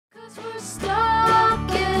Stuck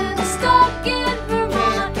in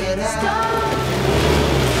Vermont.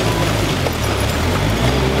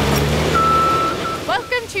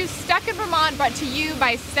 Welcome to Stuck in Vermont, brought to you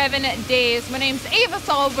by 7 Days. My name's Ava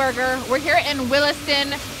Solberger. We're here in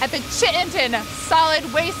Williston at the Chittenden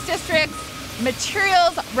Solid Waste District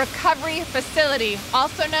Materials Recovery Facility,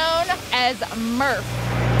 also known as MRF.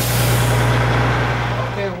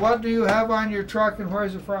 Okay, what do you have on your truck and where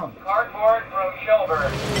is it from? Cardboard from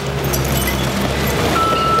Shelburne.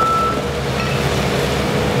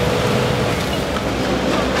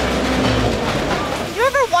 You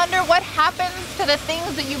ever wonder what happens to the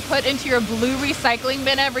things that you put into your blue recycling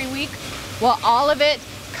bin every week? Well, all of it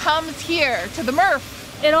comes here to the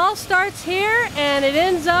MRF. It all starts here and it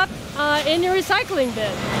ends up in your recycling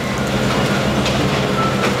bin.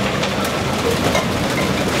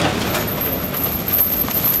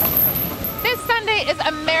 This Sunday is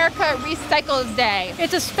America Recycles Day.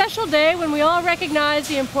 It's a special day when we all recognize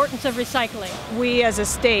the importance of recycling. We as a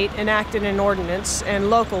state enacted an ordinance, and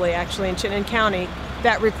locally actually in Chittenden County,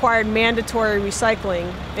 that required mandatory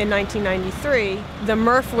recycling in 1993. The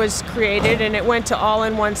MRF was created and it went to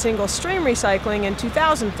all-in-one single-stream recycling in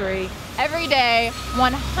 2003. Every day,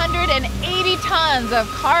 180 tons of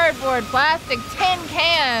cardboard, plastic, tin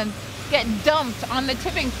cans get dumped on the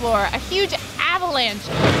tipping floor, a huge avalanche.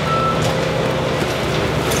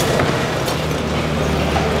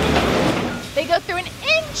 They go through an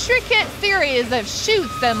intricate series of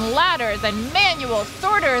chutes and ladders and manual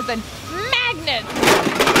sorters and magnets.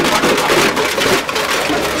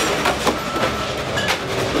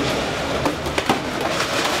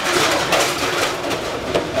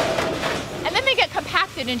 And then they get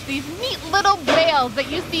compacted into these neat little bales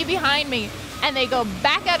that you see behind me. And they go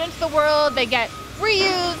back out into the world, they get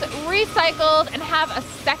reused, recycled, and have a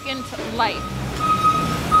second life.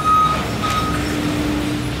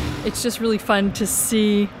 It's just really fun to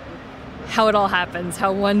see how it all happens,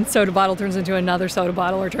 how one soda bottle turns into another soda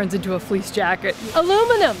bottle or turns into a fleece jacket.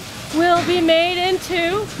 Aluminum will be made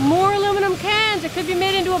into more aluminum cans. It could be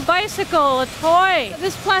made into a bicycle, a toy.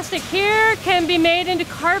 This plastic here can be made into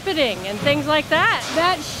carpeting and things like that.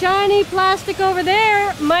 That shiny plastic over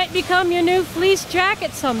there might become your new fleece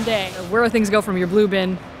jacket someday. Where things go from your blue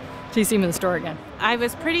bin till you see them in the store again. I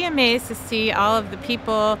was pretty amazed to see all of the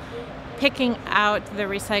people picking out the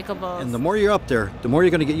recyclables. And the more you're up there, the more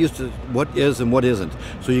you're going to get used to what is and what isn't.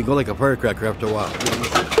 So you go like a firecracker after a while.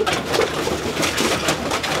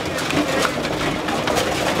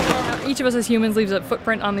 Each of us as humans leaves a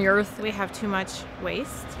footprint on the earth. We have too much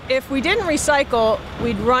waste. If we didn't recycle,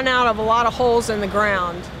 we'd run out of a lot of holes in the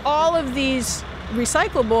ground. All of these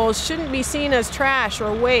recyclables shouldn't be seen as trash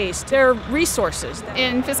or waste. They're resources.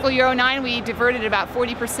 In fiscal year 09, we diverted about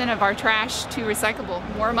 40% of our trash to recyclable.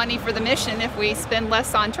 More money for the mission if we spend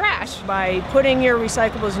less on trash. By putting your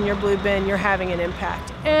recyclables in your blue bin, you're having an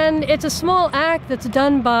impact. And it's a small act that's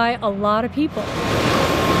done by a lot of people.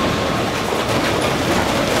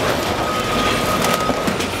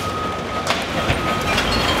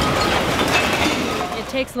 It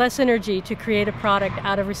takes less energy to create a product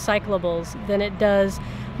out of recyclables than it does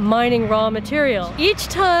mining raw material. Each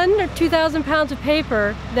ton, or 2,000 pounds of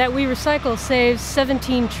paper, that we recycle saves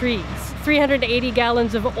 17 trees, 380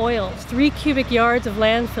 gallons of oil, 3 cubic yards of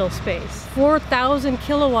landfill space, 4,000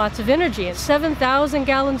 kilowatts of energy, and 7,000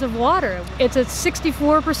 gallons of water. It's a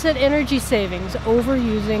 64% energy savings over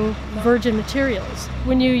using virgin materials.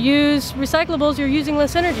 When you use recyclables, you're using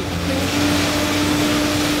less energy.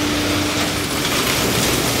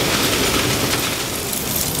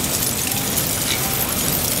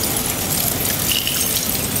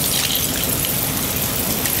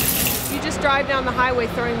 Drive down the highway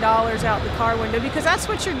throwing dollars out the car window because that's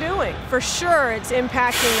what you're doing. For sure, it's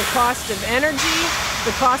impacting the cost of energy,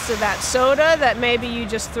 the cost of that soda that maybe you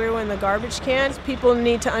just threw in the garbage cans. People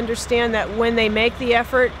need to understand that when they make the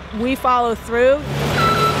effort, we follow through.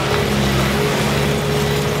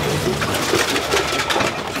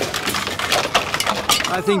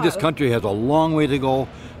 I think this country has a long way to go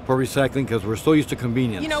for recycling because we're so used to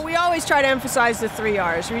convenience. You know, we always try to emphasize the 3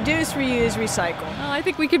 R's: reduce, reuse, recycle. I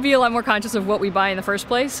think we could be a lot more conscious of what we buy in the first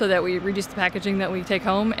place so that we reduce the packaging that we take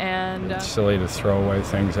home. And it's silly to throw away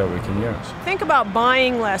things that we can use. Think about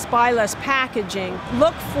buying less, buy less packaging.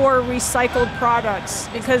 Look for recycled products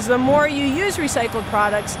because the more you use recycled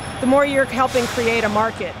products, the more you're helping create a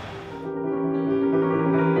market.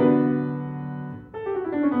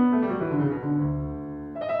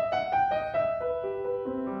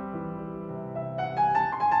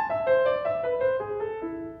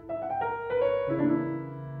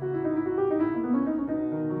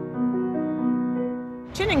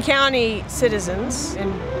 Chittenden Chittenden County citizens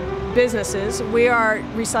and businesses, we are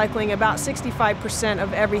recycling about 65%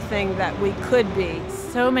 of everything that we could be.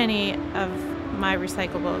 So many of my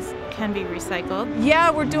recyclables can be recycled. Yeah,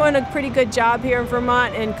 we're doing a pretty good job here in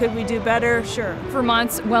Vermont, and could we do better? Sure.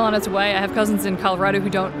 Vermont's well on its way. I have cousins in Colorado who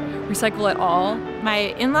don't recycle at all.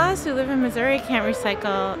 My in-laws who live in Missouri can't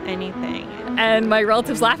recycle anything. And my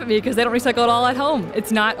relatives laugh at me because they don't recycle at all at home.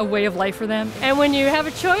 It's not a way of life for them. And when you have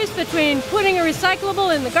a choice between putting a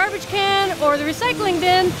recyclable in the garbage can or the recycling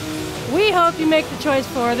bin, we hope you make the choice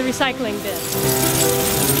for the recycling bin.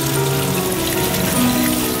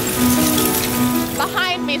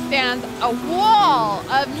 Behind me stands a wall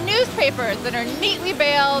of newspapers that are neatly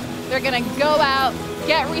baled. They're gonna go out,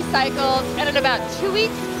 get recycled, and in about 2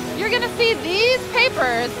 weeks, you're gonna see these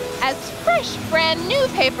papers as fresh, brand new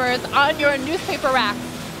papers on your newspaper racks.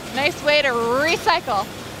 Nice way to recycle.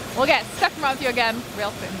 We'll get stuck around with you again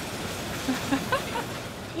real soon.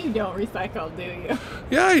 You don't recycle, do you?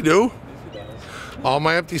 Yeah, I do. All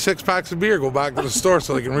my empty 6-packs of beer go back to the store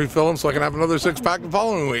so they can refill them so I can have another 6-pack the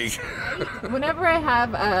following week. Whenever I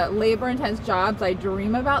have labor-intense jobs, I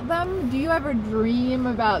dream about them. Do you ever dream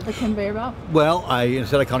about the conveyor belt? Well,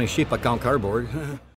 instead of counting sheep, I count cardboard.